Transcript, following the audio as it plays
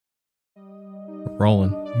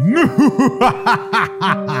Rolling.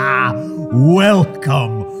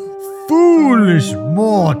 Welcome, foolish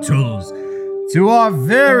mortals, to our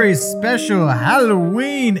very special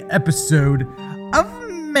Halloween episode of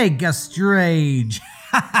Mega Strange.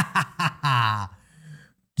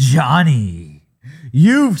 Johnny,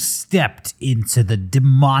 you've stepped into the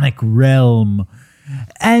demonic realm,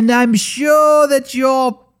 and I'm sure that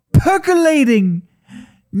you're percolating,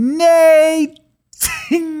 nay,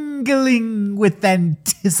 tingling with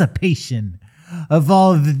anticipation of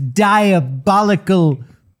all the diabolical,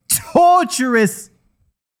 torturous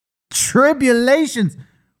tribulations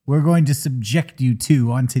we're going to subject you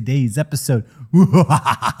to on today's episode.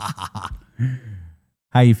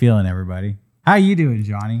 How you feeling, everybody? How you doing,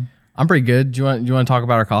 Johnny? I'm pretty good. Do you want to talk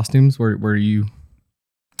about our costumes? Where are you?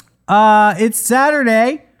 It's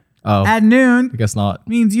Saturday at noon. I guess not.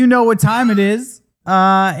 Means you know what time it is.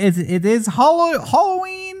 It is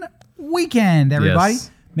Halloween weekend, everybody.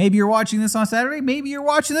 Yes. Maybe you're watching this on Saturday. Maybe you're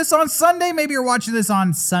watching this on Sunday. Maybe you're watching this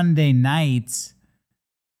on Sunday night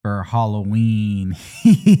for Halloween.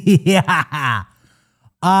 Yeah.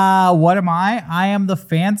 What am I? I am the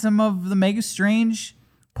Phantom of the Mega Strange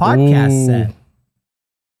podcast set.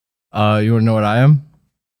 You want to know what I am?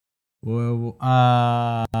 Well,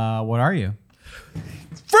 what are you?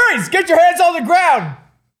 Freeze! Get your hands on the ground!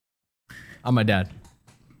 I'm my dad.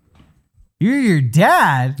 You're your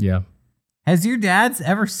dad? Yeah. Has your dad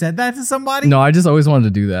ever said that to somebody? No, I just always wanted to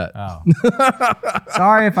do that. Oh.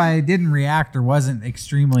 Sorry if I didn't react or wasn't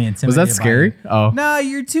extremely intimidated. Was that scary? Oh. No,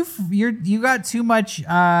 you got too much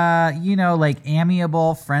like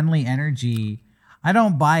amiable, friendly energy. I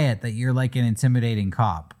don't buy it that you're like an intimidating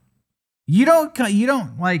cop. You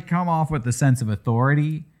don't like come off with a sense of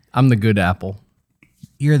authority. I'm the good apple.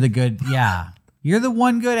 You're the good, yeah. You're the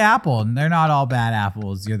one good apple, and they're not all bad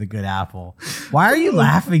apples. You're the good apple. Why are you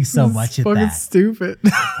laughing so much at fucking that? Stupid.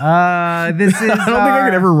 This is. I don't think I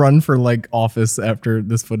could ever run for like office after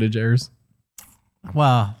this footage airs.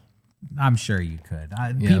 Well, I'm sure you could.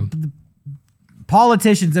 Yeah.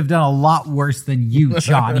 Politicians have done a lot worse than you,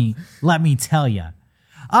 Johnny. Let me tell you.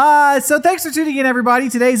 So thanks for tuning in, everybody.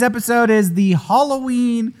 Today's episode is the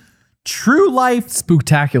Halloween True Life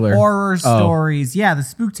Spooktacular Horror Stories. Yeah, the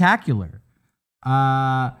Spooktacular.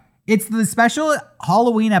 It's the special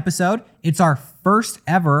Halloween episode. It's our first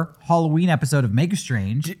ever Halloween episode of Mega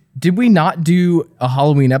Strange. Did we not do a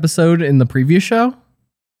Halloween episode in the previous show?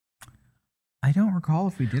 I don't recall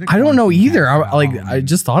if we did. I don't know either. I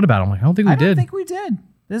just thought about it. I'm like, I don't think we did. I don't think we did.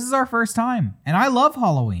 This is our first time, and I love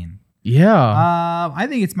Halloween. Yeah. I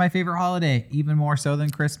think it's my favorite holiday, even more so than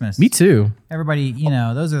Christmas. Me too. Everybody,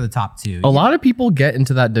 those are the top two. A lot of people get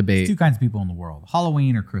into that debate. There's two kinds of people in the world: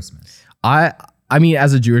 Halloween or Christmas. I mean,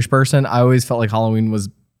 as a Jewish person, I always felt like Halloween was,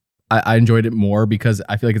 I enjoyed it more because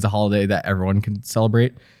I feel like it's a holiday that everyone can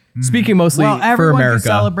celebrate. Mm-hmm. Speaking mostly for everyone America. Can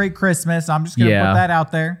celebrate Christmas. I'm just going to put that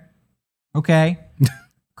out there. Okay.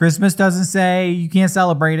 Christmas doesn't say you can't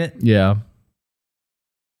celebrate it. Yeah.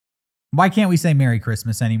 Why can't we say Merry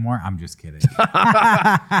Christmas anymore? I'm just kidding.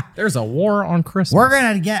 There's a war on Christmas. We're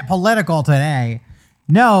going to get political today.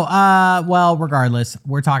 No, well, regardless,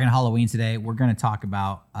 we're talking Halloween today. We're going to talk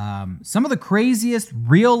about some of the craziest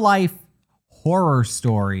real-life horror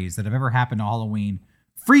stories that have ever happened on Halloween.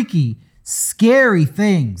 Freaky, scary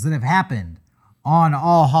things that have happened on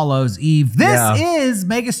All Hallows Eve. This is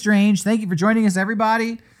Mega Strange. Thank you for joining us,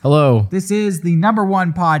 everybody. Hello. This is the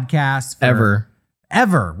 #1 podcast ever.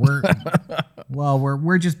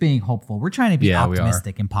 We're just being hopeful. We're trying to be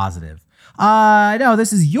optimistic and positive. No,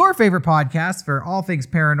 this is your favorite podcast for all things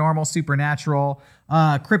paranormal, supernatural,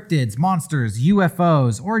 cryptids, monsters,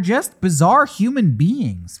 UFOs, or just bizarre human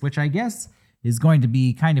beings, which I guess is going to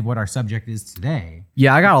be kind of what our subject is today.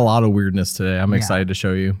 Yeah, I got a lot of weirdness today. I'm excited to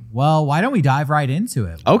show you. Well, why don't we dive right into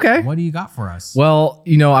it? Okay. What do you got for us? Well,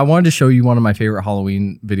 I wanted to show you one of my favorite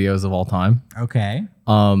Halloween videos of all time. Okay.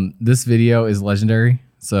 This video is legendary,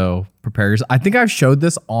 so prepare yourself. I think I've showed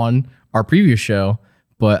this on our previous show,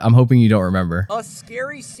 but I'm hoping you don't remember. A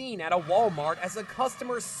scary scene at a Walmart as a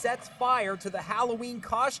customer sets fire to the Halloween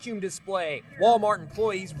costume display. Walmart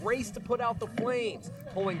employees race to put out the flames,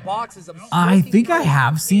 pulling boxes of... I think I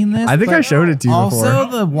have seen this. I think I showed it to you before.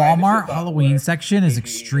 Also, the Walmart Halloween section is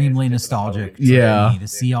extremely nostalgic to me to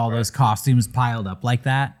see all those costumes piled up like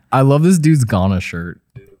that. I love this dude's Ghana shirt.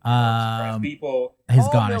 His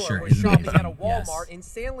Ghana shirt is amazing. Yes.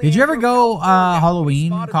 Did you ever go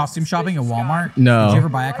Halloween costume shopping at Walmart? No. Did you ever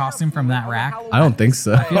buy a costume from that rack? I don't think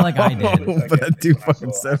so. I feel like I did. But that dude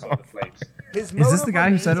fucking said it on fire. Is this the guy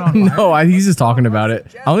who set it on fire? No, he's just talking about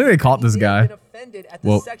it. I don't think they caught this guy. At the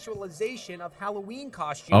sexualization of Halloween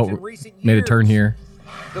costumes in recent years. Made a turn here.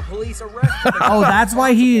 The police arrested the Oh, that's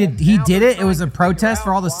why he did it? It was a protest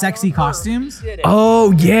for all the sexy costumes?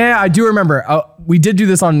 Oh, yeah, I do remember. We did do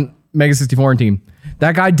this on Mega 64 team.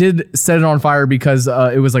 That guy did set it on fire because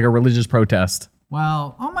it was like a religious protest.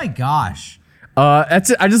 Well, oh my gosh. That's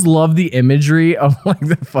it. I just love the imagery of like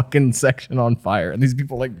the fucking section on fire. And these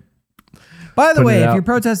people like... By the way, if you're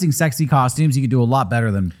protesting sexy costumes, you could do a lot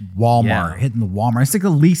better than Walmart, hitting the Walmart. It's like the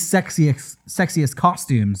least sexiest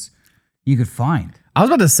costumes you could find. I was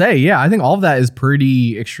about to say, yeah, I think all of that is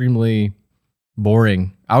pretty extremely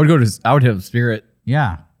boring. I would hit Spirit.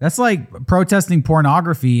 Yeah. That's like protesting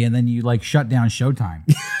pornography and then you like shut down Showtime.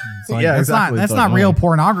 It's like, yeah, exactly. That's not real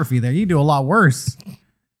pornography there. You do a lot worse.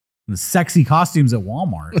 The sexy costumes at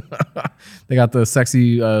Walmart. They got the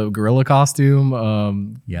sexy gorilla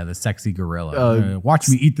costume. Yeah, the sexy gorilla. Watch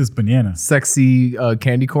me eat this banana. Sexy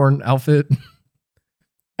candy corn outfit.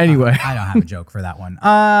 Anyway. I don't have a joke for that one.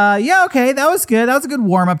 Yeah, okay. That was good. That was a good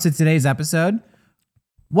warm up to today's episode.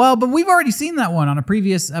 Well, but we've already seen that one on a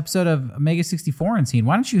previous episode of Mega 64 and Teen.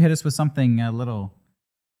 Why don't you hit us with something a little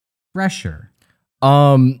fresher?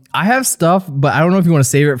 I have stuff, but I don't know if you want to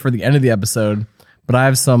save it for the end of the episode. But I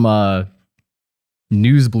have some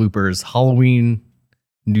news bloopers, Halloween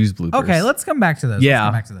news bloopers. Okay, let's come back to those. Yeah. Let's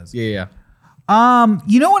come back to those. Yeah.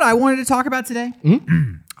 You know what I wanted to talk about today?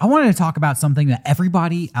 Mm-hmm. I wanted to talk about something that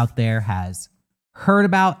everybody out there has heard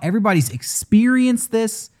about. Everybody's experienced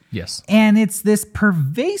this. Yes. And it's this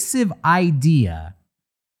pervasive idea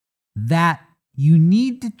that you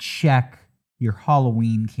need to check your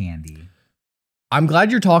Halloween candy. I'm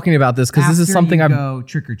glad you're talking about this because this is something I've go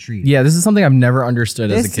trick or treat. Yeah, this is something I've never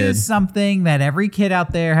understood as a kid. This is something that every kid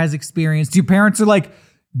out there has experienced. Your parents are like,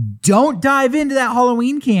 don't dive into that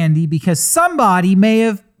Halloween candy because somebody may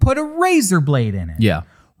have put a razor blade in it. Yeah.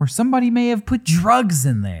 Or somebody may have put drugs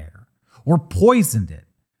in there or poisoned it.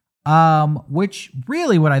 Which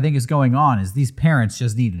really what I think is going on is these parents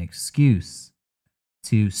just need an excuse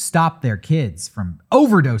to stop their kids from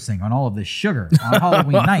overdosing on all of this sugar on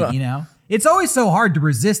Halloween night, you know? It's always so hard to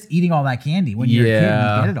resist eating all that candy when you're a kid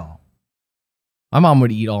and you get it all. My mom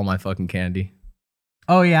would eat all my fucking candy.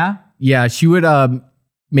 Oh, yeah? Yeah, she would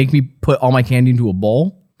make me put all my candy into a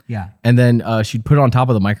bowl. Yeah. And then she'd put it on top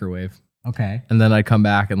of the microwave. Okay. And then I'd come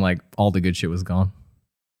back and like all the good shit was gone.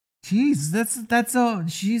 Jeez,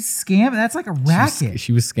 she's scamming. That's like a racket.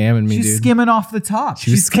 She was scamming me, She's dude. skimming off the top.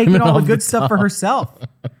 She's taking all the good stuff for herself.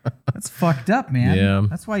 That's fucked up, man. Yeah.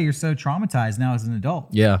 That's why you're so traumatized now as an adult.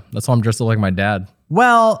 Yeah, that's why I'm dressed up like my dad.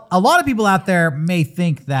 Well, a lot of people out there may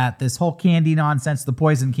think that this whole candy nonsense, the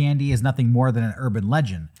poison candy, is nothing more than an urban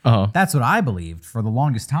legend. Uh-huh. That's what I believed for the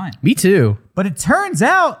longest time. Me too. But it turns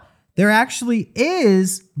out there actually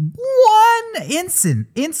is one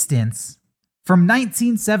instance from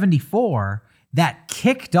 1974 that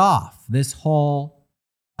kicked off this whole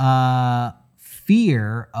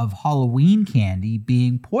fear of Halloween candy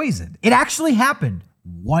being poisoned. It actually happened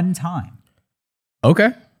one time.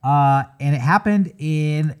 Okay. And it happened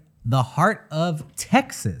in the heart of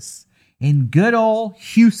Texas, in good old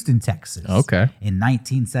Houston, Texas. Okay. In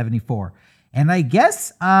 1974. And I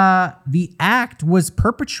guess the act was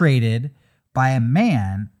perpetrated by a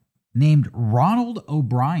man named Ronald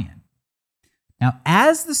O'Brien. Now,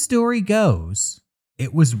 as the story goes,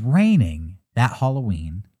 it was raining that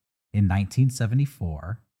Halloween in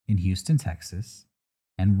 1974 in Houston, Texas,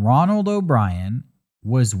 and Ronald O'Brien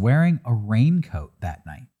was wearing a raincoat that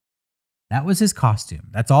night. That was his costume.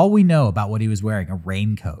 That's all we know about what he was wearing, a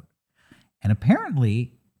raincoat. And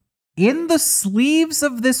apparently, in the sleeves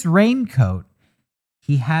of this raincoat,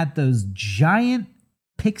 he had those giant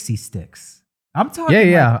pixie sticks. I'm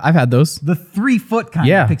talking I've had those. The 3-foot kind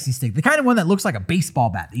of pixie stick. The kind of one that looks like a baseball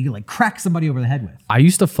bat that you can like crack somebody over the head with. I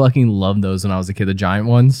used to fucking love those when I was a kid, the giant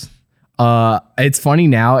ones. It's funny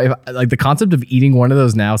now, if like the concept of eating one of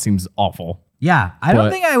those now seems awful. Yeah, I don't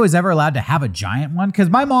think I was ever allowed to have a giant one because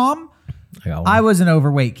my mom, I was an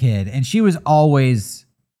overweight kid and she was always,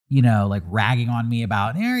 you know, like ragging on me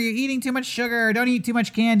about, you're eating too much sugar, don't eat too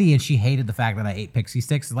much candy. And she hated the fact that I ate pixie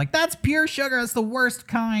sticks. Like, that's pure sugar. That's the worst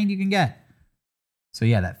kind you can get. So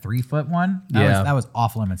yeah, that 3-foot one, that was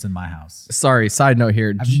off limits in my house. Sorry, side note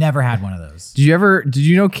here. I've never had one of those. Did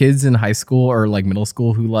you know kids in high school or like middle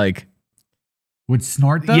school who like would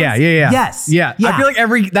snort those? Yeah. Yes. Yeah. I feel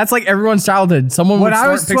like that's like everyone's childhood. When I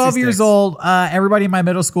was 12 years old, everybody in my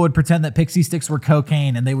middle school would pretend that pixie sticks were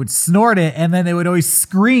cocaine and they would snort it and then they would always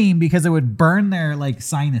scream because it would burn their like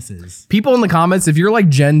sinuses. People in the comments, if you're like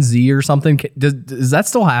Gen Z or something, does that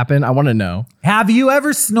still happen? I want to know. Have you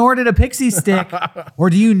ever snorted a pixie stick or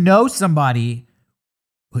do you know somebody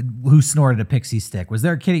who snorted a pixie stick? Was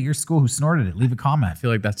there a kid at your school who snorted it? Leave a comment. I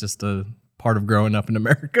feel like that's just a part of growing up in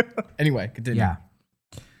America. Anyway, continue. Yeah.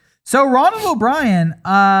 So Ronald O'Brien,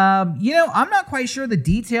 I'm not quite sure the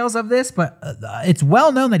details of this, but it's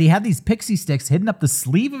well known that he had these pixie sticks hidden up the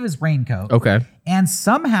sleeve of his raincoat. Okay. And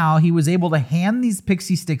somehow he was able to hand these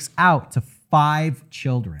pixie sticks out to 5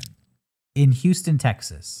 children in Houston,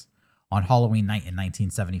 Texas on Halloween night in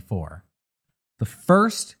 1974. The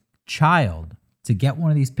first child to get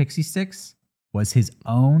one of these pixie sticks was his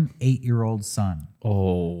own 8-year-old son.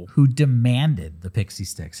 Oh. Who demanded the pixie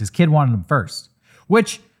sticks. His kid wanted them first,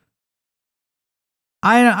 which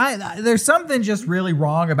I there's something just really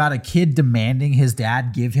wrong about a kid demanding his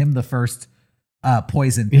dad give him the first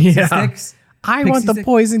poison pixie sticks. I want the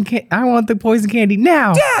poison candy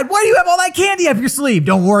now. Dad, why do you have all that candy up your sleeve?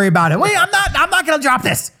 Don't worry about it. Wait, I'm not going to drop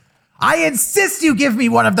this. I insist you give me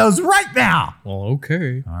one of those right now. Well,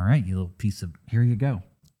 okay. All right, you little piece of, here you go.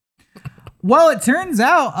 Well, it turns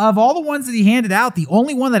out of all the ones that he handed out, the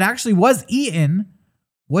only one that actually was eaten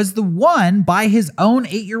was the one by his own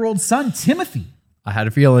 8-year-old son, Timothy. I had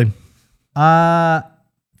a feeling.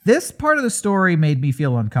 This part of the story made me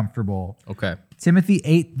feel uncomfortable. Okay. Timothy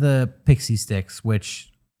ate the pixie sticks,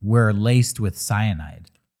 which were laced with cyanide.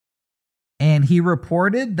 And he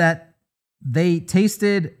reported that they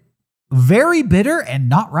tasted very bitter and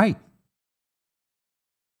not right.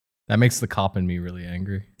 That makes the cop in me really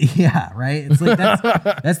angry. Yeah, right? It's like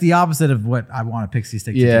that's the opposite of what I want a pixie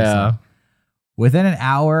stick to taste like. Within an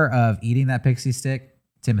hour of eating that pixie stick,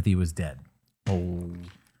 Timothy was dead. Oh.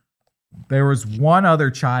 There was one other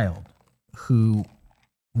child who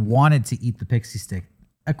wanted to eat the pixie stick,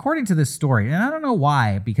 according to this story. And I don't know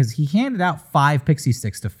why, because he handed out 5 pixie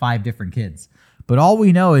sticks to 5 different kids. But all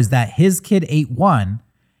we know is that his kid ate one,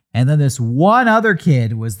 and then this one other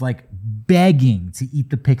kid was like begging to eat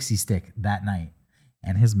the pixie stick that night.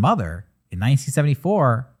 And his mother, in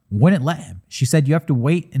 1974, wouldn't let him. She said, you have to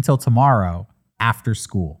wait until tomorrow after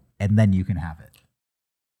school, and then you can have it.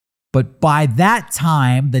 But by that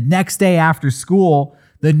time, the next day after school,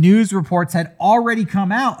 the news reports had already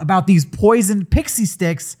come out about these poisoned pixie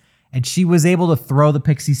sticks, and she was able to throw the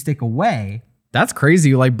pixie stick away. That's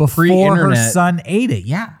crazy. Like before her son ate it.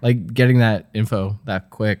 Yeah. Like getting that info that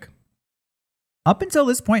quick. Up until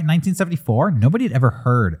this point in 1974, nobody had ever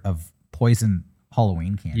heard of poison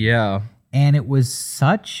Halloween candy. Yeah. And it was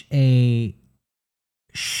such a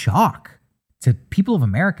shock to people of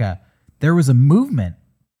America. There was a movement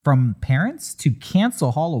from parents to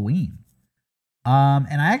cancel Halloween. And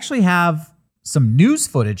I actually have some news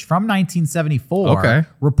footage from 1974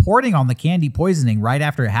 reporting on the candy poisoning right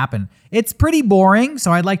after it happened. It's pretty boring,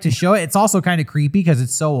 so I'd like to show it. It's also kind of creepy because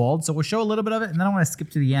it's so old. So we'll show a little bit of it, and then I want to skip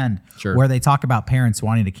to the end where they talk about parents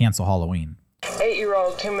wanting to cancel Halloween.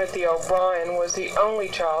 8-year-old Timothy O'Brien was the only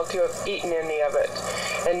child to have eaten any of it,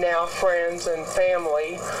 and now friends and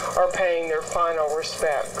family are paying their final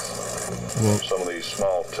respects. Well, some of these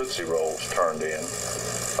small Tootsie Rolls turned in,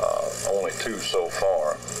 only 2 so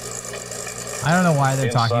far. I don't know why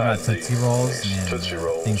they're talking about Tootsie Rolls and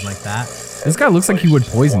things like that. This guy looks like he would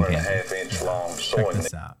poison candy. Check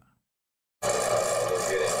this out.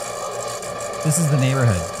 This is the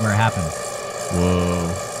neighborhood where it happened.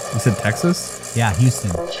 Whoa. You said Texas? Yeah,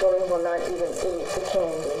 Houston.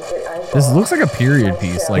 This looks like a period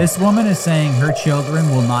piece. Like this woman is saying her children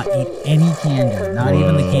will not eat any candy, not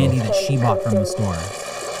even the candy that she bought from the store.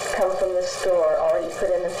 Come from the store, already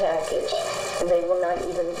put in the package, and they will not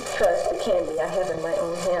even trust the candy I have in my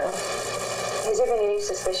own house. Has there been any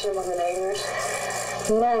suspicion among the neighbors?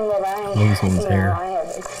 None that I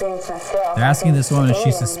have experienced myself. They're asking this woman if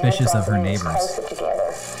she's suspicious of her neighbors.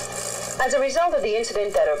 As a result of the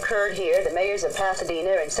incident that occurred here, the mayors of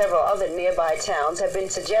Pasadena and several other nearby towns have been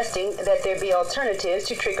suggesting that there be alternatives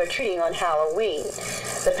to trick-or-treating on Halloween.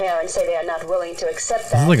 The parents say they are not willing to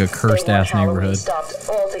accept that. This is like a cursed-ass neighborhood. Stopped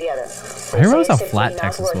altogether. I didn't realize how flat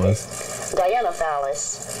Texas was. Diana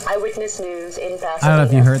Fallis, Eyewitness News in Pasadena. I don't know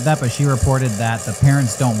if you heard that, but she reported that the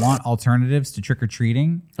parents don't want alternatives to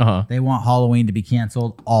trick-or-treating. They want Halloween to be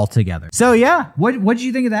canceled altogether. So yeah, what did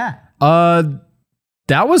you think of that?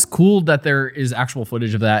 That was cool that there is actual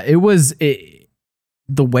footage of that. It was the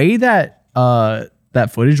way that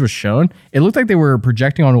that footage was shown. It looked like they were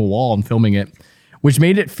projecting on a wall and filming it, which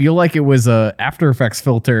made it feel like it was a After Effects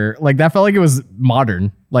filter. Like that felt like it was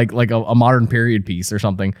modern, like a modern period piece or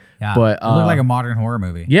something. Yeah, but it looked like a modern horror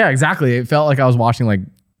movie. Yeah, exactly. It felt like I was watching like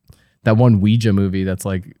that one Ouija movie that's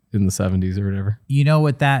like in the 70s or whatever. You know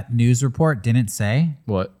what that news report didn't say?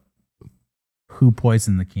 What? Who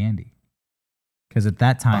poisoned the candy? Because at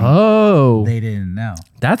that time, they didn't know.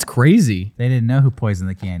 That's crazy. They didn't know who poisoned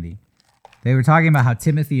the candy. They were talking about how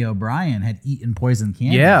Timothy O'Brien had eaten poisoned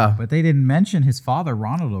candy. Yeah. But they didn't mention his father,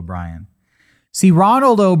 Ronald O'Brien. See,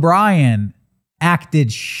 Ronald O'Brien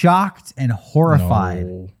acted shocked and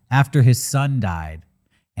horrified after his son died.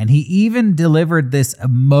 And he even delivered this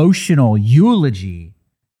emotional eulogy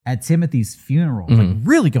at Timothy's funeral, like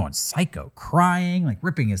really going psycho, crying, like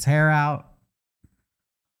ripping his hair out.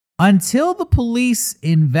 Until the police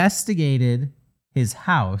investigated his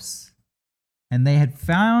house and they had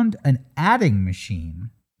found an adding machine.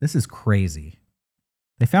 This is crazy.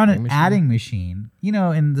 They found an adding machine. You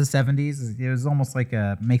know, in the 70s, it was almost like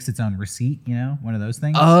a makes its own receipt, you know, one of those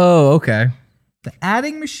things. Oh, okay. The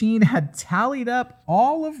adding machine had tallied up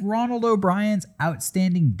all of Ronald O'Brien's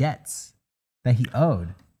outstanding debts that he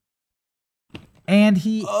owed. And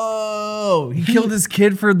he killed his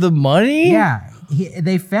kid for the money? Yeah.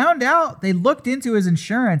 They found out, they looked into his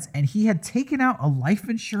insurance, and he had taken out a life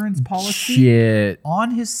insurance policy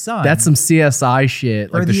on his son. That's some CSI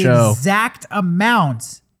shit, like the show. Exact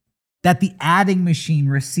amount that the adding machine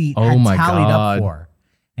receipt had tallied up for.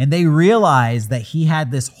 And they realized that he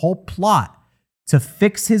had this whole plot to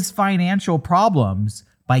fix his financial problems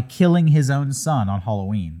by killing his own son on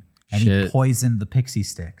Halloween. And he poisoned the pixie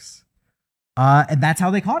sticks. And that's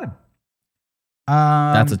how they caught him.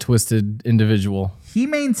 That's a twisted individual. He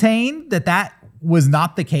maintained that was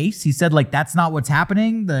not the case. He said, like, that's not what's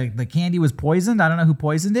happening. The candy was poisoned. I don't know who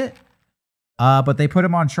poisoned it. But they put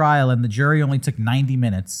him on trial, and the jury only took 90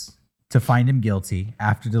 minutes to find him guilty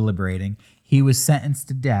after deliberating. He was sentenced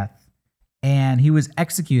to death, and he was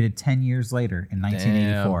executed 10 years later in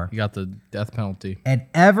 1984. He got the death penalty. And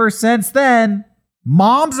ever since then,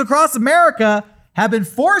 moms across America have been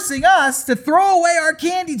forcing us to throw away our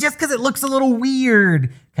candy just because it looks a little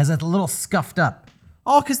weird, because it's a little scuffed up.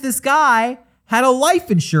 All because this guy had a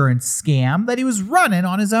life insurance scam that he was running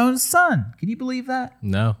on his own son. Can you believe that?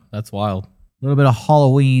 No, that's wild. A little bit of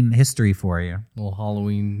Halloween history for you. A little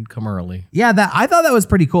Halloween come early. Yeah, I thought that was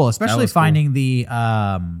pretty cool, especially finding the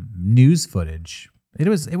news footage. It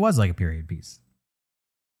was like a period piece.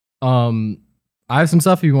 I have some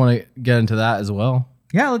stuff if you want to get into that as well.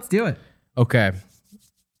 Yeah, let's do it. Okay.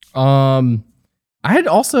 I had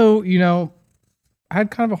also, I had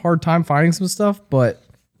kind of a hard time finding some stuff, but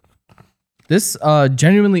this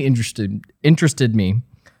genuinely interested me.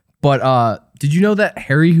 But did you know that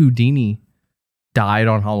Harry Houdini died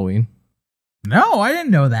on Halloween? No, I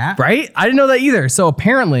didn't know that. Right? I didn't know that either. So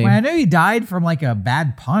apparently, I know he died from like a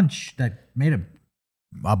bad punch that made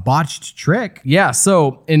a botched trick. Yeah.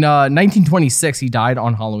 So in 1926, he died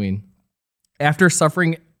on Halloween after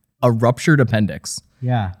suffering a ruptured appendix.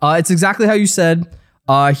 Yeah. It's exactly how you said.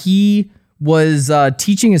 He was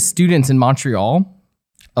teaching his students in Montreal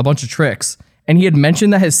a bunch of tricks, and he had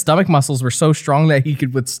mentioned that his stomach muscles were so strong that he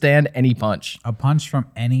could withstand any punch. A punch from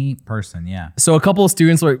any person, yeah. So a couple of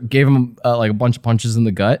students gave him like a bunch of punches in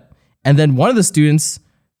the gut, and then one of the students,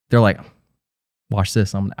 they're like, watch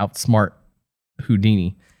this, I'm gonna outsmart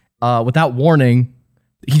Houdini. Without warning,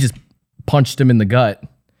 he just punched him in the gut.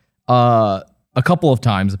 A couple of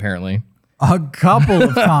times, apparently. A couple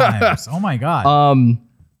of times. Oh my God.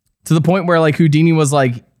 To the point where like Houdini was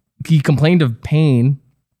like, he complained of pain.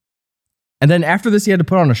 And then after this, he had to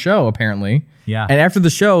put on a show, apparently. Yeah. And after the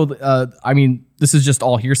show, this is just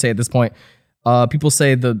all hearsay at this point. People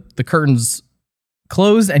say the curtains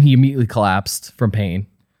closed and he immediately collapsed from pain.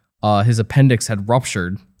 His appendix had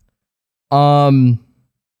ruptured. So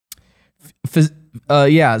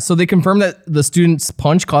they confirmed that the student's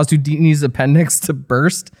punch caused Houdini's appendix to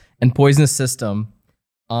burst and poison his system.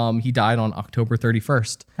 He died on October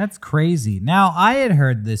 31st. That's crazy. Now, I had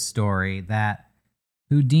heard this story that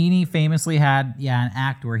Houdini famously had, an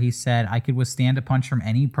act where he said, I could withstand a punch from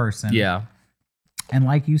any person. Yeah. And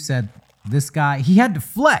like you said, this guy, he had to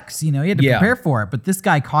flex, he had to prepare for it. But this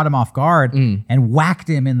guy caught him off guard and whacked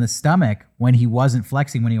him in the stomach when he wasn't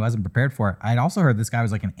flexing, when he wasn't prepared for it. I'd also heard this guy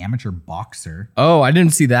was like an amateur boxer. Oh, I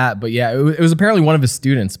didn't see that. But yeah, it was apparently one of his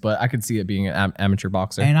students, but I could see it being an amateur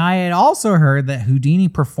boxer. And I had also heard that Houdini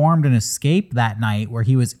performed an escape that night where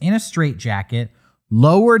he was in a straitjacket,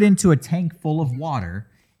 lowered into a tank full of water,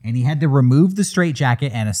 and he had to remove the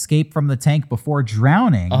straitjacket and escape from the tank before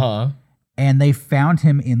drowning. And they found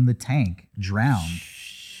him in the tank, drowned.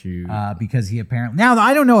 Shoot. Because he apparently... Now,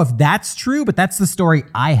 I don't know if that's true, but that's the story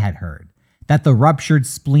I had heard. That the ruptured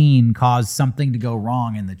spleen caused something to go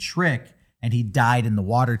wrong in the trick, and he died in the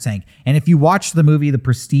water tank. And if you watch the movie The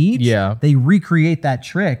Prestige, they recreate that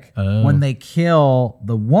trick when they kill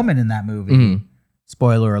the woman in that movie.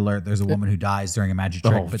 Spoiler alert, there's a woman who dies during a magic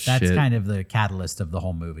trick, but that's kind of the catalyst of the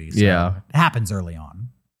whole movie. So it happens early on.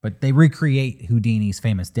 But they recreate Houdini's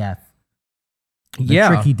famous death. The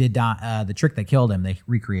trick he did, the trick that killed him, they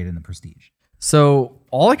recreated in The Prestige. So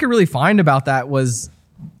all I could really find about that was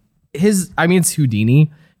it's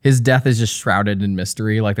Houdini. His death is just shrouded in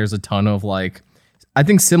mystery. Like there's a ton of like, I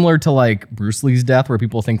think similar to like Bruce Lee's death, where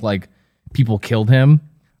people think like people killed him.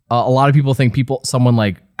 A lot of people think someone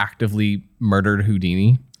like actively murdered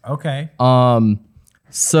Houdini. Okay.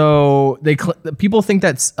 So people think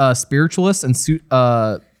that spiritualists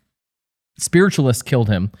killed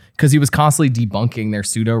him because he was constantly debunking their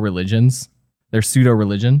pseudo religion.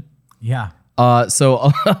 Yeah.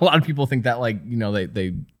 So a lot of people think that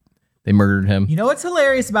they murdered him. You know what's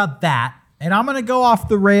hilarious about that? And I'm gonna go off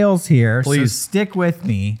the rails here. Please. So stick with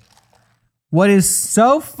me. What is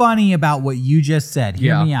so funny about what you just said?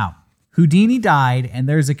 Hear me out. Houdini died, and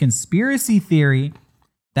there's a conspiracy theory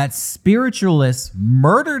that spiritualists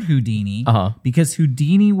murdered Houdini because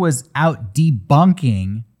Houdini was out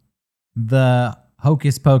debunking the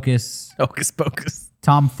hocus pocus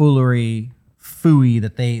tomfoolery phooey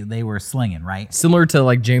that they were slinging, right? Similar to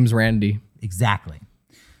like James Randi. Exactly.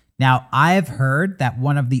 Now, I've heard that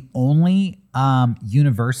one of the only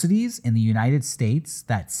universities in the United States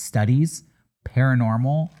that studies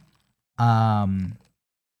paranormal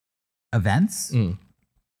events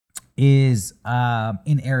is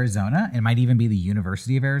in Arizona. It might even be the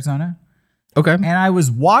University of Arizona. Okay. And I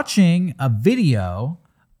was watching a video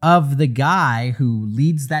of the guy who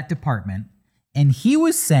leads that department, and he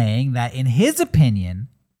was saying that in his opinion,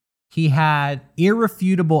 he had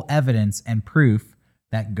irrefutable evidence and proof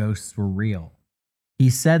that ghosts were real. He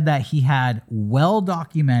said that he had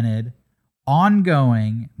well-documented,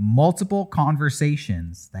 ongoing, multiple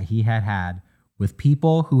conversations that he had with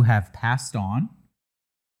people who have passed on.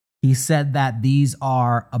 He said that these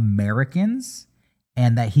are Americans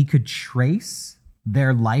and that he could trace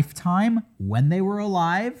their lifetime when they were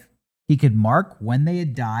alive. He could mark when they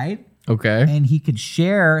had died. Okay. And he could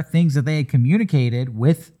share things that they had communicated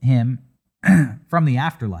with him from the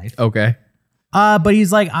afterlife. Okay. But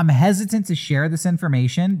he's like, I'm hesitant to share this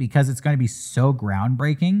information because it's going to be so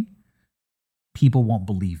groundbreaking. People won't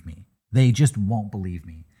believe me. They just won't believe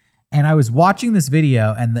me. And I was watching this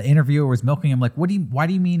video, and the interviewer was milking him like, why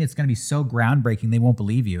do you mean it's going to be so groundbreaking they won't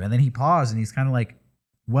believe you? And then he paused, and he's kind of like,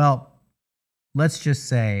 well, let's just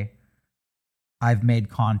say I've made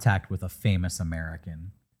contact with a famous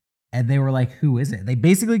American. And they were like, who is it? They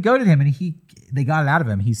basically goaded him, and they got it out of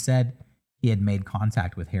him. He said he had made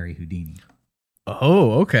contact with Harry Houdini.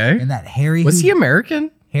 Oh, okay. And that was he American?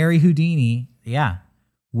 Harry Houdini, yeah,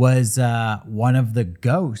 was one of the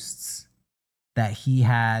ghosts that he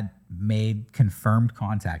had made confirmed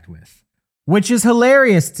contact with, which is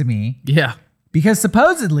hilarious to me. Yeah. Because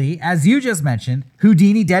supposedly, as you just mentioned,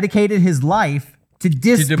 Houdini dedicated his life to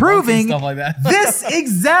disproving stuff like that. this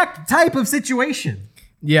exact type of situation.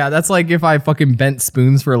 Yeah, that's like if I fucking bent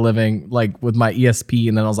spoons for a living, like with my ESP,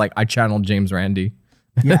 and then I was like, I channeled James Randi.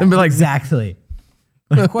 Yeah, be like, exactly.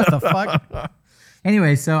 Like, what the fuck?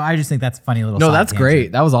 Anyway, so I just think that's a funny little. No, that's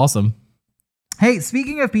great. That was awesome. Hey,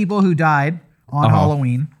 speaking of people who died on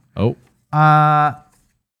Halloween. Oh.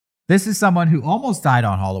 This is someone who almost died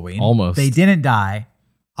on Halloween. Almost. They didn't die.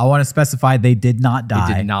 I want to specify they did not die.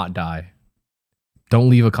 They did not die. Don't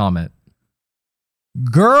leave a comment.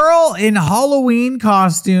 Girl in Halloween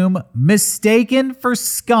costume mistaken for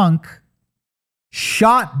skunk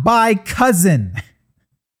shot by cousin.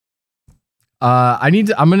 I'm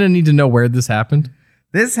gonna need to know where this happened.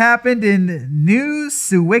 This happened in New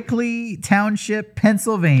Sewickley Township,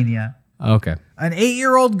 Pennsylvania. Okay. An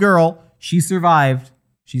 8-year-old girl, she survived.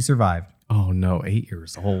 Oh no, 8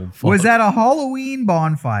 years old. Fuck. Was at a Halloween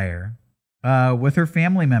bonfire with her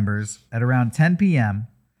family members at around 10 p.m.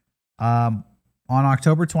 On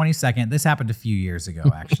October 22nd. This happened a few years ago,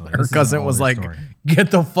 actually. Her cousin was like,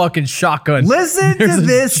 get the fucking shotgun. Listen to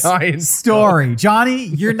this story. Johnny,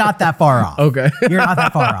 you're not that far off. Okay. You're not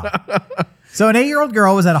that far off. So an 8-year-old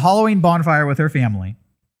girl was at a Halloween bonfire with her family.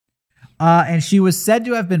 And she was said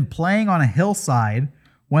to have been playing on a hillside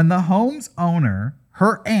when the home's owner,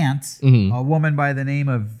 her aunt, a woman by the name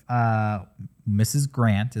of Mrs.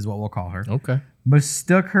 Grant is what we'll call her. Okay.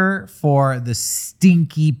 Mistook her for the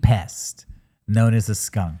stinky pest known as a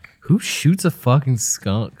skunk. Who shoots a fucking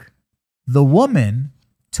skunk? The woman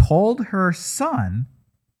told her son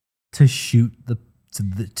to shoot the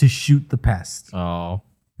pest. Oh.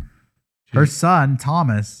 Her son,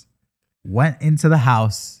 Thomas, went into the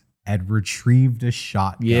house and retrieved a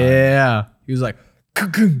shotgun. Yeah. He was like,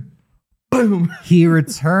 boom. He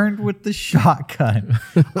returned with the shotgun.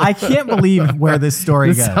 I can't believe where this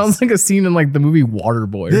story goes. Sounds like a scene in like the movie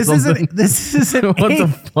Waterboy. This is an what the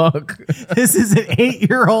fuck? This is an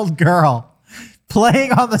 8-year-old girl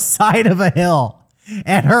playing on the side of a hill,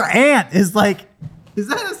 and her aunt is like, "Is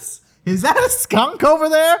that a skunk over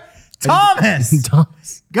there, Thomas?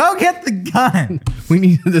 Go get the gun.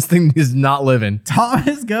 This thing is not living.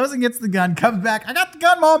 Thomas goes and gets the gun, comes back. I got the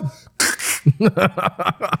gun, Mom.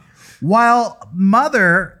 While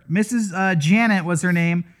mother, Mrs. Janet was her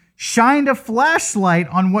name, shined a flashlight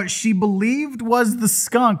on what she believed was the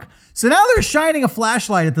skunk. So now they're shining a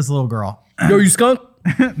flashlight at this little girl. Yo, you skunk?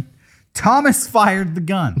 Thomas fired the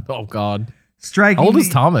gun. Oh, God. Striking how old is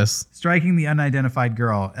Thomas? Striking the unidentified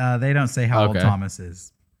girl. They don't say how old Thomas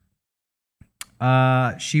is.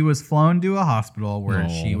 She was flown to a hospital where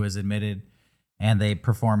she was admitted and they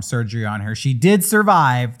performed surgery on her. She did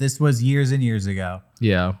survive. This was years and years ago.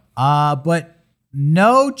 Yeah. But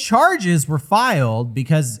no charges were filed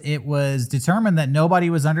because it was determined that nobody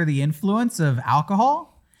was under the influence of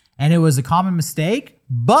alcohol and it was a common mistake.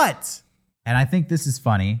 But, and I think this is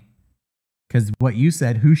funny because what you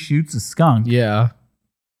said, who shoots a skunk? Yeah.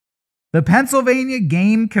 The Pennsylvania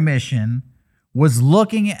Game Commission was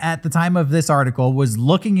looking at the time of this article, was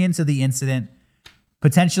looking into the incident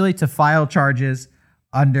potentially to file charges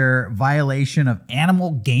under violation of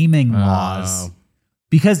animal gaming laws.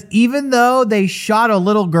 Because even though they shot a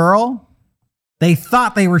little girl, they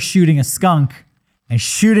thought they were shooting a skunk, and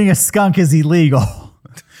shooting a skunk is illegal.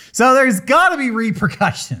 So there's got to be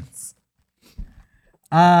repercussions.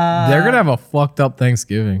 They're going to have a fucked up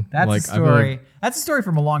Thanksgiving. That's a story. That's a story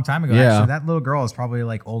from a long time ago, actually. That little girl is probably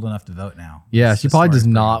like old enough to vote now. Yeah, she probably does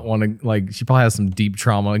not want to, like, she probably has some deep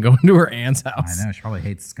trauma going to her aunt's house. I know. She probably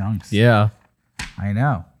hates skunks. Yeah. I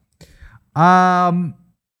know.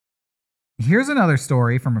 Here's another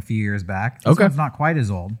story from a few years back. This one's not quite as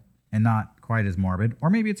old and not quite as morbid. Or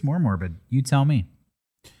maybe it's more morbid. You tell me.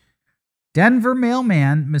 Denver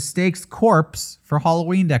mailman mistakes corpse for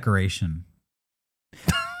Halloween decoration.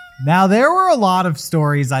 Now, there were a lot of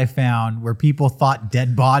stories I found where people thought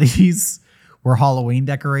dead bodies were Halloween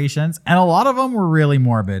decorations, and a lot of them were really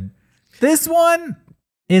morbid. This one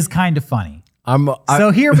is kind of funny.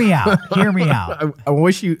 So hear me out. Hear me out. I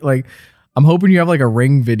wish you, like, I'm hoping you have like a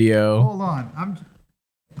Ring video. Hold on.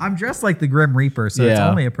 I'm dressed like the Grim Reaper, so it's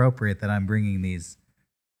only appropriate that I'm bringing these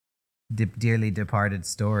dearly departed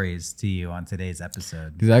stories to you on today's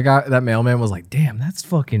episode. That mailman was like, damn, that's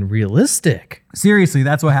fucking realistic. Seriously,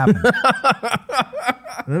 that's what happened.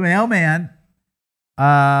 The mailman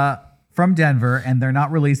from Denver, and they're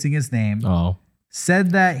not releasing his name,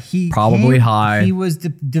 said that he probably high. He was,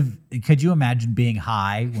 could you imagine being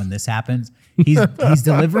high when this happens? He's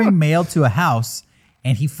delivering mail to a house,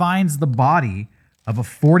 and he finds the body of a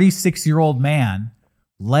 46-year-old man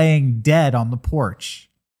laying dead on the porch.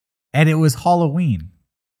 And it was Halloween.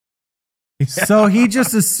 So he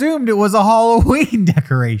just assumed it was a Halloween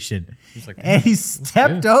decoration. Like, and he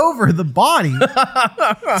stepped over the body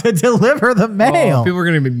to deliver the mail. People are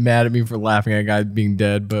going to be mad at me for laughing at a guy being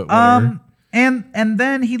dead, but whatever. And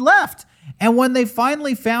then he left. And when they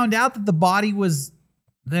finally found out that it was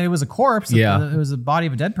a corpse, it was a body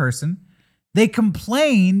of a dead person, they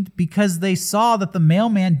complained because they saw that the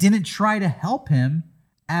mailman didn't try to help him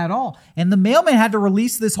at all. And the mailman had to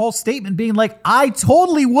release this whole statement being like, I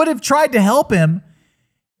totally would have tried to help him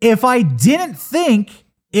if I didn't think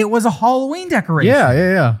it was a Halloween decoration.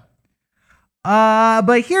 Yeah.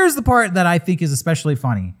 But here's the part that I think is especially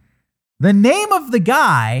funny. The name of the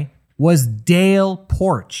guy was Dale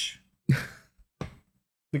Porch.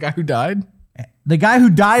 The guy who died? The guy who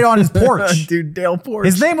died on his porch. Dude, Dale Porch.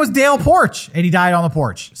 His name was Dale Porch, and he died on the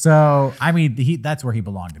porch. So, I mean, that's where he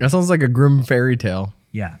belonged. That sounds like a grim fairy tale.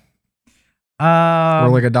 Yeah. Or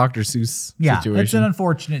like a Dr. Seuss situation. It's an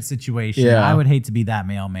unfortunate situation. Yeah. I would hate to be that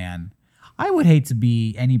mailman. I would hate to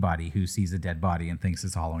be anybody who sees a dead body and thinks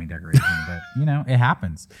it's a Halloween decoration. But, it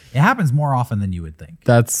happens. It happens more often than you would think.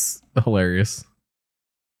 That's hilarious.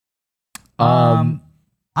 I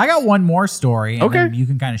got one more story. And okay. then you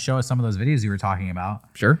can kind of show us some of those videos you were talking about.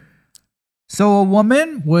 Sure. So a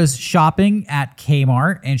woman was shopping at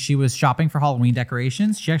Kmart, and she was shopping for Halloween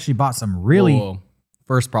decorations. She actually bought some really... Whoa.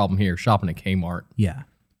 First problem here, shopping at Kmart. Yeah.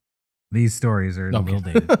 These stories are a little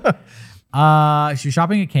dated. She was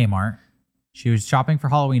shopping at Kmart. She was shopping for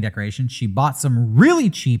Halloween decorations. She bought some really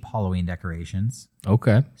cheap Halloween decorations.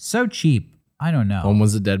 Okay. So cheap. I don't know. One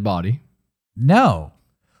was a dead body. No.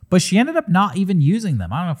 But she ended up not even using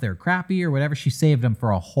them. I don't know if they were crappy or whatever. She saved them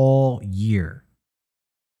for a whole year.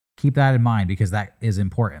 Keep that in mind because that is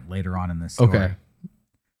important later on in this story. Okay.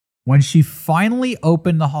 When she finally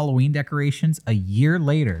opened the Halloween decorations a year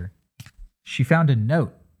later, she found a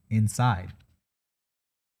note inside.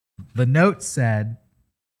 The note said,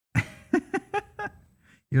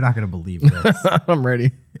 you're not going to believe this. I'm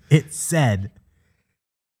ready. It said,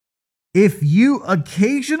 if you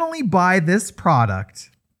occasionally buy this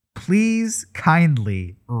product, please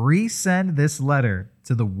kindly resend this letter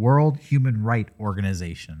to the World Human Rights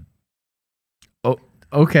Organization. Oh,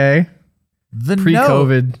 okay. The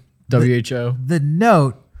Pre-COVID WHO. The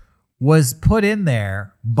note was put in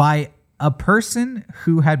there by a person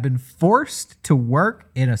who had been forced to work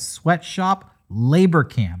in a sweatshop labor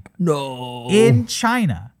camp in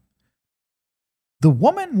China. The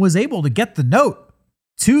woman was able to get the note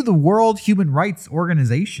to the World Human Rights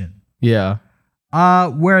Organization. Yeah.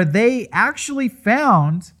 Where they actually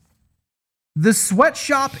found the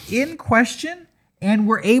sweatshop in question and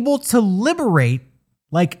were able to liberate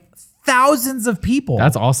like thousands of people.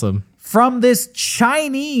 That's awesome. From this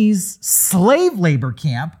Chinese slave labor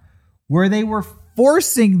camp where they were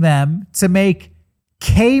forcing them to make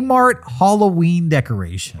Kmart Halloween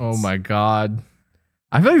decorations. Oh my God.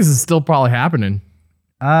 I feel like this is still probably happening.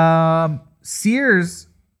 Sears,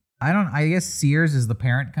 I guess Sears is the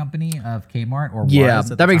parent company of Kmart, or yeah,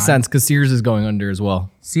 that makes sense because Sears is going under as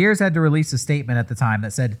well. Sears had to release a statement at the time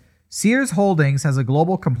that said, Sears Holdings has a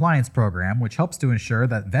global compliance program which helps to ensure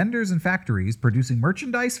that vendors and factories producing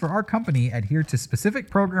merchandise for our company adhere to specific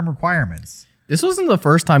program requirements. This wasn't the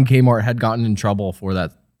first time Kmart had gotten in trouble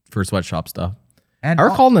for sweatshop stuff. And I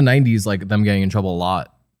recall in the 90s, like them getting in trouble a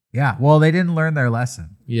lot. Yeah, well, they didn't learn their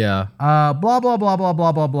lesson. Yeah. Blah, blah, blah, blah,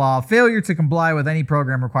 blah, blah, blah. Failure to comply with any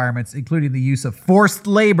program requirements, including the use of forced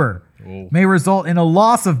labor, may result in a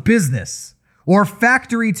loss of business or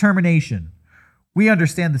factory termination. We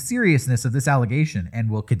understand the seriousness of this allegation and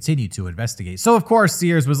will continue to investigate. So, of course,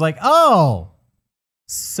 Sears was like, oh,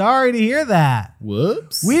 sorry to hear that.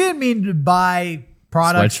 Whoops. We didn't mean to buy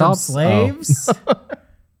products from slaves.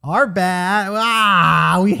 Our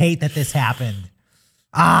bad. We hate that this happened.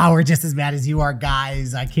 We're just as mad as you are,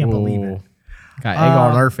 guys. I can't believe it. Got egg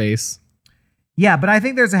on our face. Yeah, but I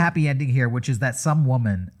think there's a happy ending here, which is that some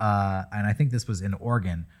woman, and I think this was in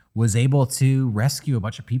Oregon, was able to rescue a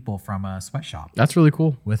bunch of people from a sweatshop. That's really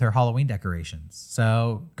cool. With her Halloween decorations.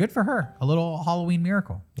 So good for her. A little Halloween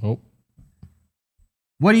miracle. Oh.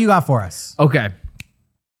 What do you got for us? Okay.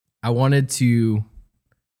 One of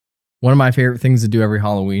my favorite things to do every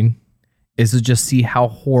Halloween is to just see how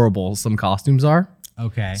horrible some costumes are.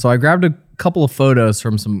 Okay. So I grabbed a couple of photos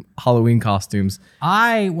from some Halloween costumes.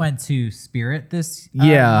 I went to Spirit this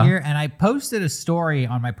year, and I posted a story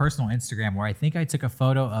on my personal Instagram where I think I took a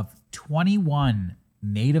photo of 21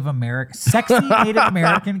 sexy Native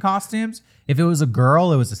American costumes. If it was a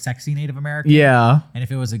girl, it was a sexy Native American. Yeah. And if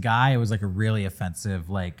it was a guy, it was like a really offensive,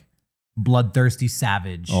 like bloodthirsty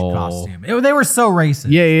savage costume. They were so racist.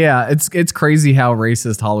 Yeah. It's crazy how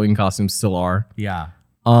racist Halloween costumes still are. Yeah.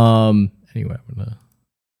 Anyway, I'm gonna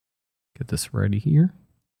get this ready here.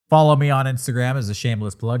 Follow me on Instagram as a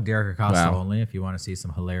shameless plug, Derek Acosta only, if you want to see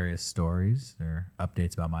some hilarious stories or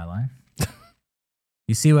updates about my life.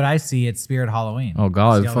 You see what I see at Spirit Halloween. Oh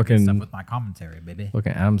God, fucking stuff with my commentary, baby.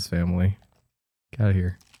 Fucking Adams Family. Get out of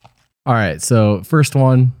here. All right, so first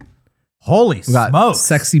one. Holy smokes.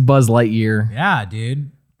 Sexy Buzz Lightyear. Yeah,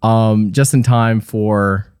 dude. Just in time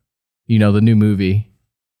for, the new movie.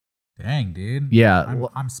 Dang, dude. Yeah.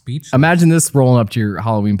 I'm speechless. Imagine this rolling up to your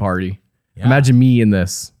Halloween party. Yeah. Imagine me in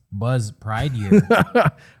this. Buzz Pride Year.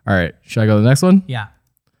 All right. Should I go to the next one? Yeah.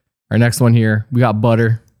 Our next one here, we got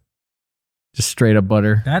Butter. Just straight up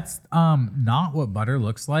Butter. That's not what Butter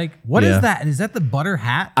looks like. What is that? Is that the Butter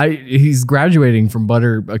hat? He's graduating from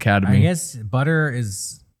Butter Academy. I guess Butter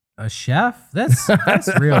is a chef? That's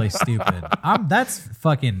really stupid. That's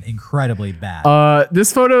fucking incredibly bad.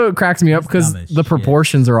 This photo cracks me up because the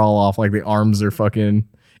proportions are all off. Like the arms are fucking.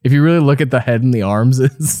 If you really look at the head and the arms,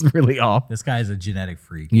 it's really off. This guy's a genetic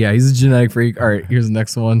freak. Yeah, he's a genetic freak. All right, here's the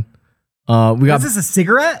next one. Is this a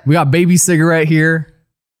cigarette? We got baby cigarette here.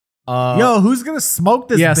 Yo, who's gonna smoke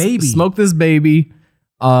this baby? Smoke this baby.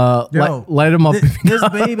 Light him up. This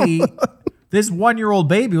baby. This 1-year-old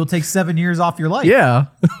baby will take 7 years off your life. Yeah.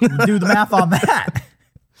 Do the math on that.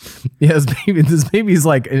 Yeah, this baby's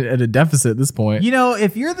like at a deficit at this point.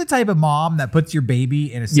 If you're the type of mom that puts your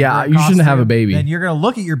baby in a cigarette you shouldn't have a baby. Then you're going to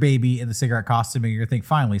look at your baby in the cigarette costume and you're going to think,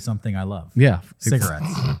 finally, something I love. Yeah.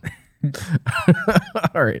 Cigarettes.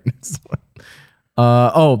 All right. Next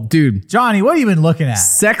one. Dude. Johnny, what have you been looking at?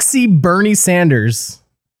 Sexy Bernie Sanders.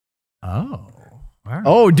 Oh. Right.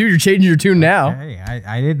 Oh, dude, you're changing your tune now. Okay.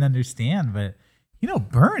 I didn't understand, but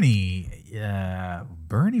Bernie.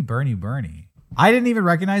 Bernie. I didn't even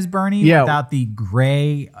recognize Bernie without the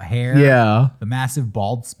gray hair. Yeah. The massive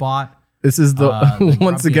bald spot. This is the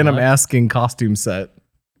once again I'm asking costume set.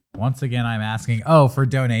 Once again I'm asking for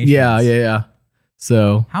donations. Yeah.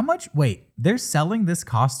 So how much? Wait, they're selling this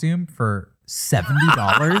costume for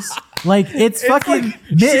 $70. Like it's fucking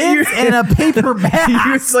mittens and a paper mask.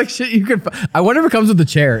 It's like shit you could. I wonder if it comes with a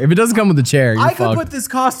chair. If it doesn't come with a chair, you're I could fucked. put this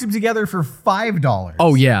costume together for $5.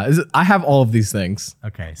 Oh yeah, I have all of these things.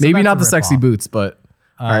 Okay, so maybe that's not a the sexy ripoff. boots, but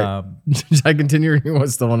all right. Should I continue? Or you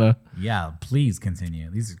still want to? Yeah, please continue.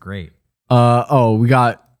 These are great. We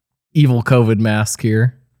got evil COVID mask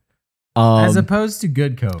here. As opposed to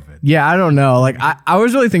good COVID. Yeah, I don't know. Like I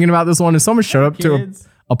was really thinking about this one. If someone showed up to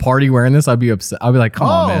a party wearing this, I'd be upset. I'd be like, come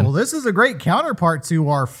on, man. Well, this is a great counterpart to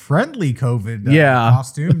our friendly COVID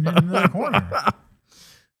costume in the corner.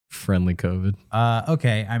 Friendly COVID.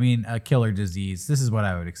 Okay. I mean, a killer disease. This is what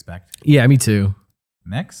I would expect. Yeah, me too.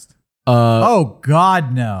 Next. Oh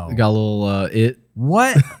God, no. We got a little it.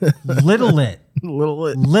 What? Little it.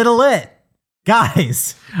 Little it.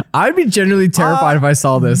 Guys. I'd be genuinely terrified if I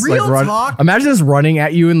saw this. Real talk. Imagine this running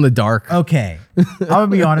at you in the dark. Okay. I'm gonna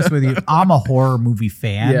be honest with you. I'm a horror movie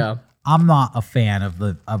fan. Yeah. I'm not a fan of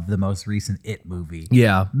the most recent It movie.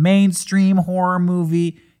 Yeah. Mainstream horror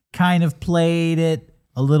movie kind of played it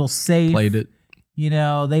a little safe. Played it. You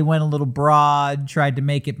know, they went a little broad, tried to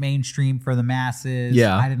make it mainstream for the masses.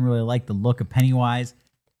 Yeah. I didn't really like the look of Pennywise.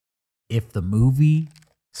 If the movie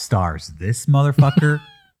stars this motherfucker,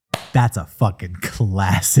 that's a fucking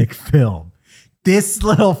classic film. This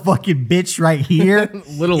little fucking bitch right here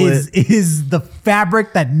is the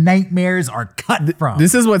fabric that nightmares are cut from.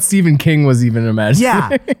 This is what Stephen King was even imagining.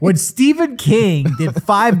 Yeah. When Stephen King did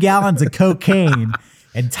 5 gallons of cocaine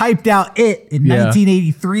and typed out It in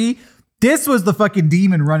 1983, this was the fucking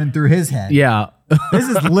demon running through his head. Yeah. This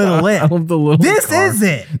is Little It. I love the little This car. is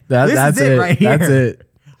it. That's is it right here. That's it.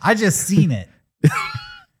 I just seen it.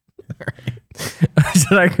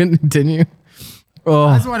 Should I continue? Oh,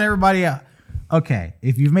 I just want everybody out. Okay,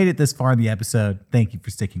 if you've made it this far in the episode, thank you for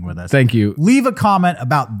sticking with us. thank you. Leave a comment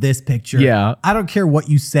about this picture. Yeah. I don't care what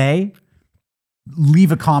you say.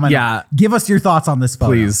 Leave a comment. Yeah. Give us your thoughts on this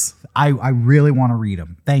photo. Please. I really want to read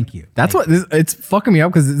them. Thank you. That's what it's fucking me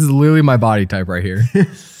up because this is literally my body type right here.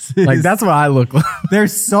 Like that's what I look like.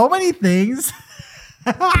 There's so many things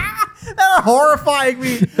that are horrifying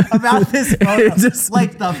me about this photo. Just-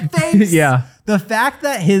 like the face. Yeah. The fact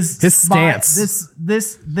that his stance.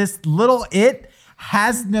 This little It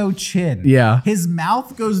has no chin. Yeah. His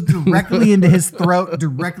mouth goes directly into his throat,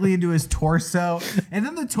 directly into his torso. And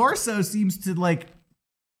then the torso seems to like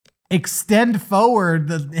extend forward.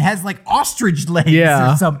 It has like ostrich legs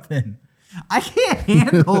or something. I can't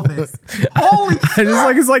handle this. Holy shit.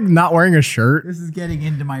 It's like not wearing a shirt. This is getting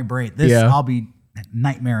into my brain. I'll be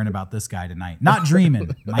nightmaring about this guy tonight. Not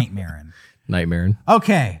dreaming, nightmaring. Nightmaring.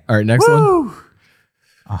 Okay. All right, next one.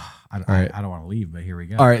 I don't want to leave, but here we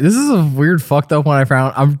go. All right, this is a weird fucked up one I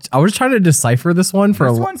found. I was trying to decipher this one for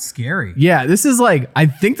This one's scary. Yeah, this is like I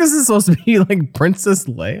think this is supposed to be like Princess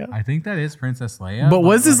Leia. I think that is Princess Leia. But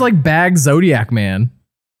what's this like bag Zodiac man?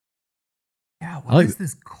 Yeah, what is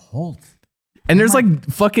this cult? And there's like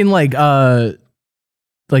fucking like musical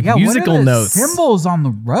what are the notes. Symbols on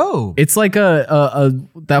the robe. It's like a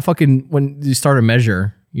that fucking when you start a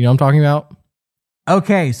measure. You know what I'm talking about?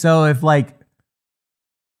 Okay, so if like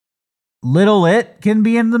Little It can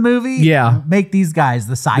be in the movie, Yeah. make these guys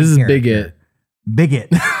the side This is character.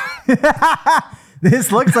 Bigot.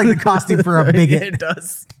 This looks like the costume for a bigot. It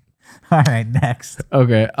does. All right, next.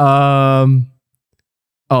 Okay. Oh,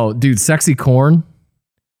 dude, Sexy Corn.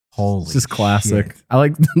 Holy It's just classic. shit. I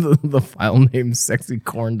like the file name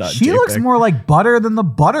sexycorn.jpg. She looks more like butter than the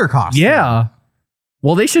butter costume. Yeah.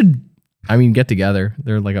 Well, they should, get together.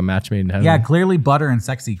 They're like a match made in heaven. Yeah, clearly butter and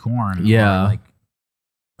sexy corn Yeah. are like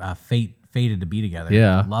fated to be together.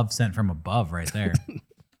 Yeah. Love sent from above right there.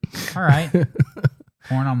 All right.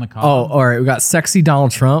 Corn on the cob. Oh, all right. We got sexy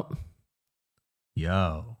Donald Trump.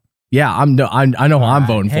 Yo. Yeah, I know who I'm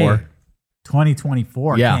voting for.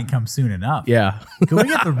 2024 Yeah. can't come soon enough. Yeah. Can we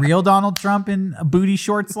get the real Donald Trump in booty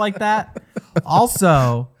shorts like that?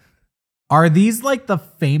 Also, are these like the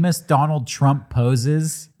famous Donald Trump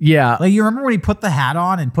poses? Yeah. Like you remember when he put the hat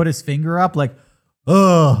on and put his finger up like,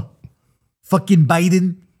 oh, fucking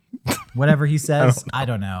Biden? Whatever he says. I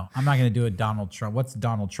don't know. I'm not going to do a Donald Trump. What's the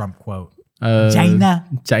Donald Trump quote? China.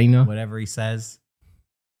 China. Whatever he says.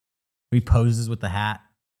 He poses with the hat.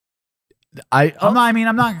 I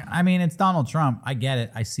mean, it's Donald Trump. I get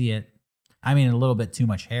it. I see it. I mean, a little bit too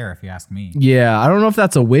much hair, if you ask me. Yeah, I don't know if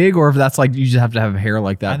that's a wig or if that's like you just have to have hair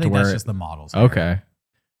like that I to think wear that's it. just the models. hair. Okay.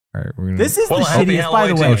 All right, we're gonna. This is Well, the happy shittiest, by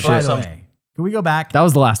the Halloween way. to you. By the Shit. way. Can we go back? That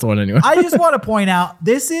was the last one anyway. I just want to point out,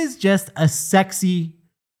 this is just a sexy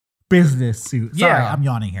business suit. Sorry, Yeah. I'm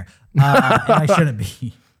yawning here. And I shouldn't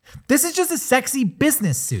be. This is just a sexy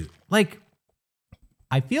business suit. Like,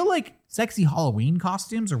 I feel like sexy Halloween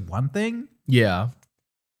costumes are one thing, Yeah.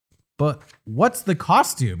 But what's the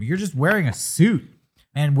costume? You're just wearing a suit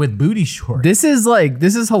and with booty shorts. This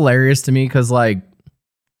is hilarious to me because like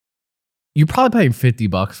you're probably paying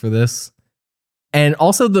 $50 for this. And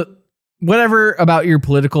also whatever about your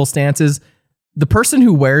political stances, the person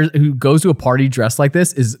who goes to a party dressed like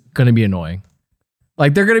this is going to be annoying.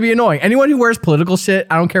 Like they're going to be annoying. Anyone who wears political shit,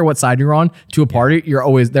 I don't care what side you're on, to a party,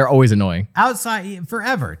 they're always annoying. Outside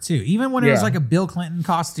forever too. Even when it was like a Bill Clinton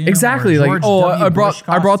costume. Exactly. Like, I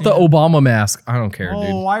brought the Obama mask. I don't care, dude.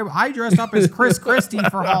 Oh, I dressed up as Chris Christie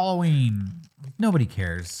for Halloween. Nobody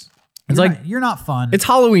cares. You're not fun. It's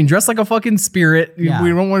Halloween. Dress like a fucking spirit. Yeah. We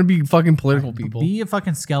don't want to be fucking political people. Be a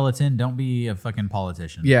fucking skeleton. Don't be a fucking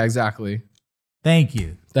politician. Yeah, exactly. Thank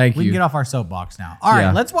you. We can get off our soapbox now. All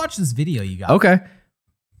right, let's watch this video you got. Okay.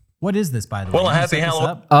 What is this, by the way? Well, happy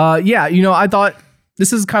Halloween. Yeah, I thought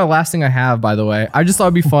this is kind of last thing I have, by the way. I just thought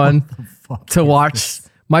it'd be fun to watch. This?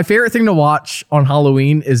 My favorite thing to watch on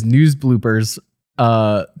Halloween is news bloopers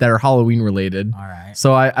that are Halloween related. All right.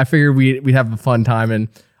 So I figured we'd have a fun time. And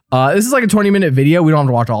this is like a 20-minute video. We don't have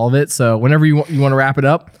to watch all of it. So whenever you want to wrap it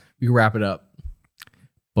up, you can wrap it up.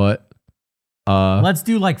 But let's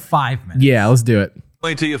do like 5 minutes. Yeah, let's do it.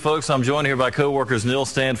 Hey to you folks, I'm joined here by co-workers Neil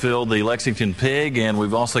Stanfield, the Lexington Pig, and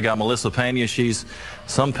we've also got Melissa Pena. She's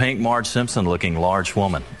some pink Marge Simpson looking large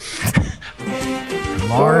woman.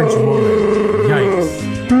 Large woman.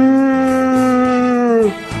 Yikes.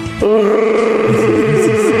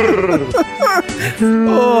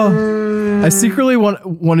 I secretly want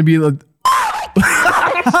to be like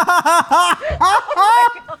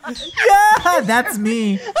yeah, that's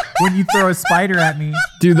me when you throw a spider at me.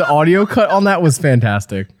 Dude, the audio cut on that was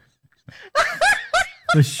fantastic.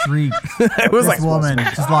 The shriek. It was this like woman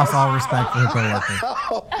just lost all respect for her coworker.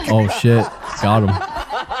 Oh shit, got him.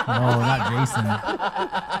 Oh, not Jason.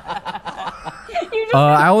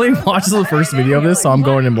 I only watched the first video of this, so I'm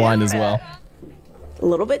going in blind as well. A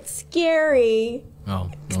little bit scary.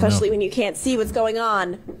 Oh, especially when you can't see what's going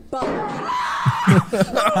on. But oh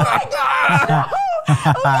my god!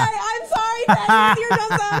 Okay, I'm sorry. That is your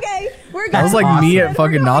jump. Okay, we're good. That was like awesome. Me at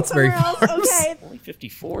fucking Knott's Berry Farm. Okay. Only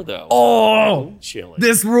 54 though. Oh, chilling.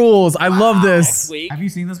 This rules. I love this. Have you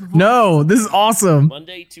seen this before? No, this is awesome.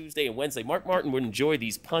 Monday, Tuesday, and Wednesday. Mark Martin would enjoy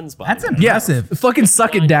these puns. By That's impressive. Yeah, fucking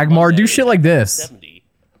suck it, Dagmar. Do shit like this. 70.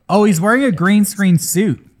 Oh, he's wearing a green screen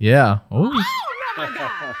suit. Yeah. Oh.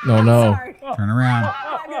 No. Turn around.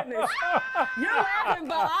 Oh my goodness. You're laughing,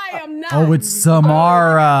 but I am not. Oh, it's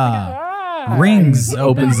Samara. Rings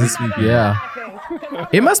opens this week. Yeah.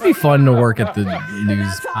 It must be fun to work at the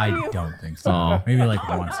news. I don't think so. Oh. Maybe like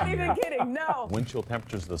once a I'm not year. even kidding. No. Wind chill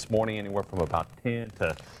temperatures this morning anywhere from about 10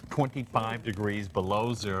 to 25 degrees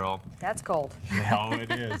below zero. That's cold. No,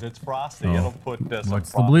 it is. It's frosty. Oh. It'll put some What's the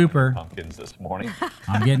frost on blooper? pumpkins this morning.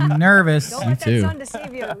 I'm getting nervous. Don't let too. that sun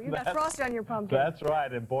deceive you. You got frost on your pumpkin. That's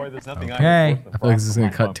right. And boy, there's nothing Okay. I I feel like this is going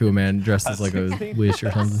to cut to a man dressed as like a wish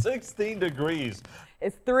or something. 16 degrees.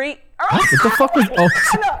 It's 3. What the fuck was... Oh.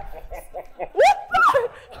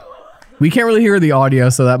 We can't really hear the audio,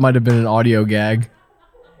 so that might have been an audio gag.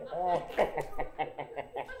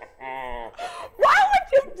 Why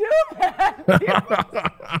would you do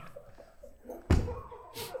that?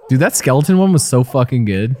 Dude, that skeleton one was so fucking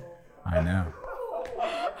good. I know.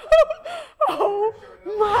 Oh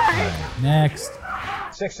my. Next.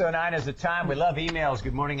 6:09 is the time. We love emails.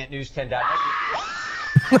 Good morning at news10.net.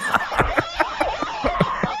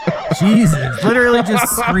 Jesus, literally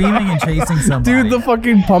just screaming and chasing somebody. Dude, the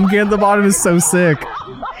fucking pumpkin at the bottom is so sick.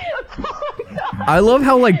 I love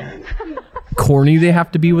how like corny they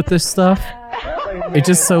have to be with this stuff. It's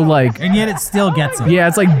just so like, and yet it still gets it. yeah,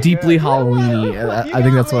 it's like deeply Halloween-y. I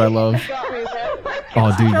think that's what I love.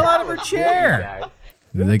 Oh, dude, Fell out of her chair.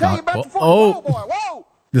 they got. Oh,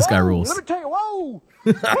 this guy rules. Let me tell you, whoa!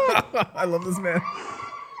 I love this man.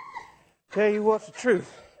 Tell you what's the truth.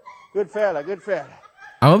 Good fella, good fella.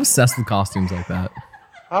 I'm obsessed with costumes like that.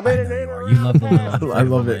 I've been in there. You love the little I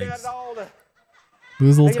love it. legs.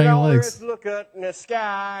 Those little All tiny there legs. is to look at in the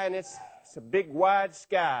sky, and it's a big wide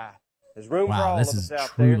sky. There's room for Wow, all of this us is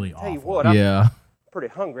out there. truly Tell you awful. what, I'm Yeah. pretty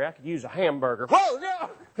hungry. I could use a hamburger. Whoa,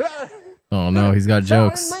 no! Oh no, he's got I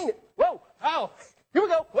jokes. didn't mean it. Whoa, ow! Here we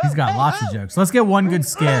go. Whoa, He's got ow, lots ow. of jokes. Let's get one good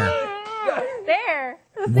scare. There.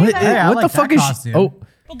 What? Hey, I what like the fuck that is? costume. Oh,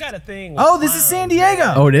 People got a thing. Oh, this is San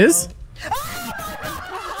Diego. oh, it is.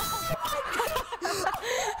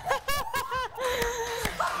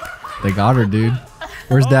 They got her, dude.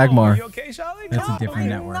 Where's Dagmar? You okay, Charlie? That's a No. different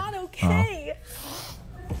network. Not okay.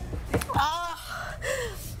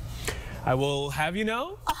 I will have you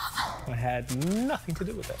know, I had nothing to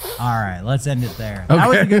do with it. All right, let's end it there. That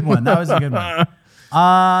was a good one. That was a good one.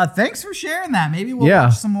 Thanks for sharing that. Maybe we'll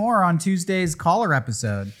watch some more on Tuesday's caller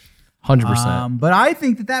episode. 100%. But I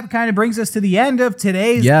think that kind of brings us to the end of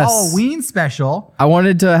today's Halloween special. I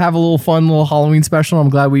wanted to have a little fun little Halloween special. I'm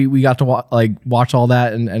glad we got to watch all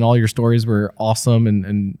that, and all your stories were awesome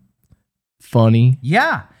and funny.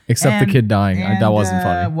 Yeah. Except the kid dying. That wasn't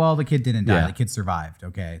funny. Well, the kid didn't die. Yeah. The kid survived.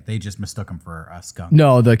 Okay. They just mistook him for a skunk.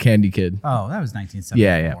 No, the candy kid. Oh, that was 1974.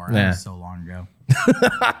 Yeah. That was so long ago.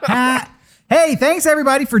 Hey, thanks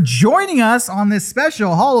everybody for joining us on this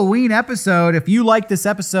special Halloween episode. If you like this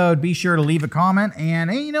episode, be sure to leave a comment.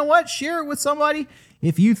 And hey, you know what? Share it with somebody.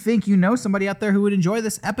 If you think you know somebody out there who would enjoy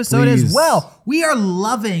this episode as well. We are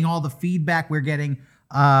loving all the feedback we're getting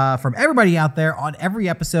from everybody out there on every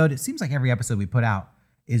episode. It seems like every episode we put out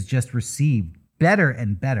is just received better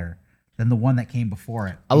and better than the one that came before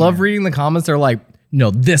it. I love reading the comments. They're like,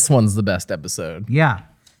 no, this one's the best episode. Yeah.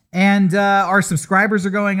 And our subscribers are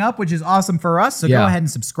going up, which is awesome for us. So go ahead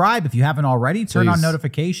and subscribe if you haven't already. Turn on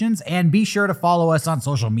notifications and be sure to follow us on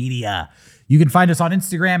social media. You can find us on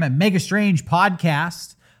Instagram at Mega Strange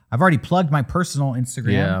Podcast. I've already plugged my personal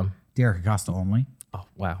Instagram. Yeah. Derek Acosta only. Oh,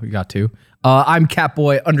 wow. We got two. I'm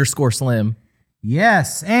Catboy_Slim.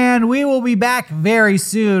 Yes. And we will be back very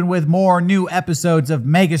soon with more new episodes of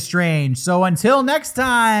Mega Strange. So until next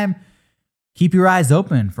time, keep your eyes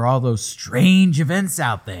open for all those strange events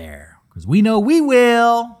out there, because we know we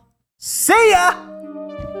will. See ya!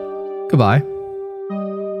 Goodbye.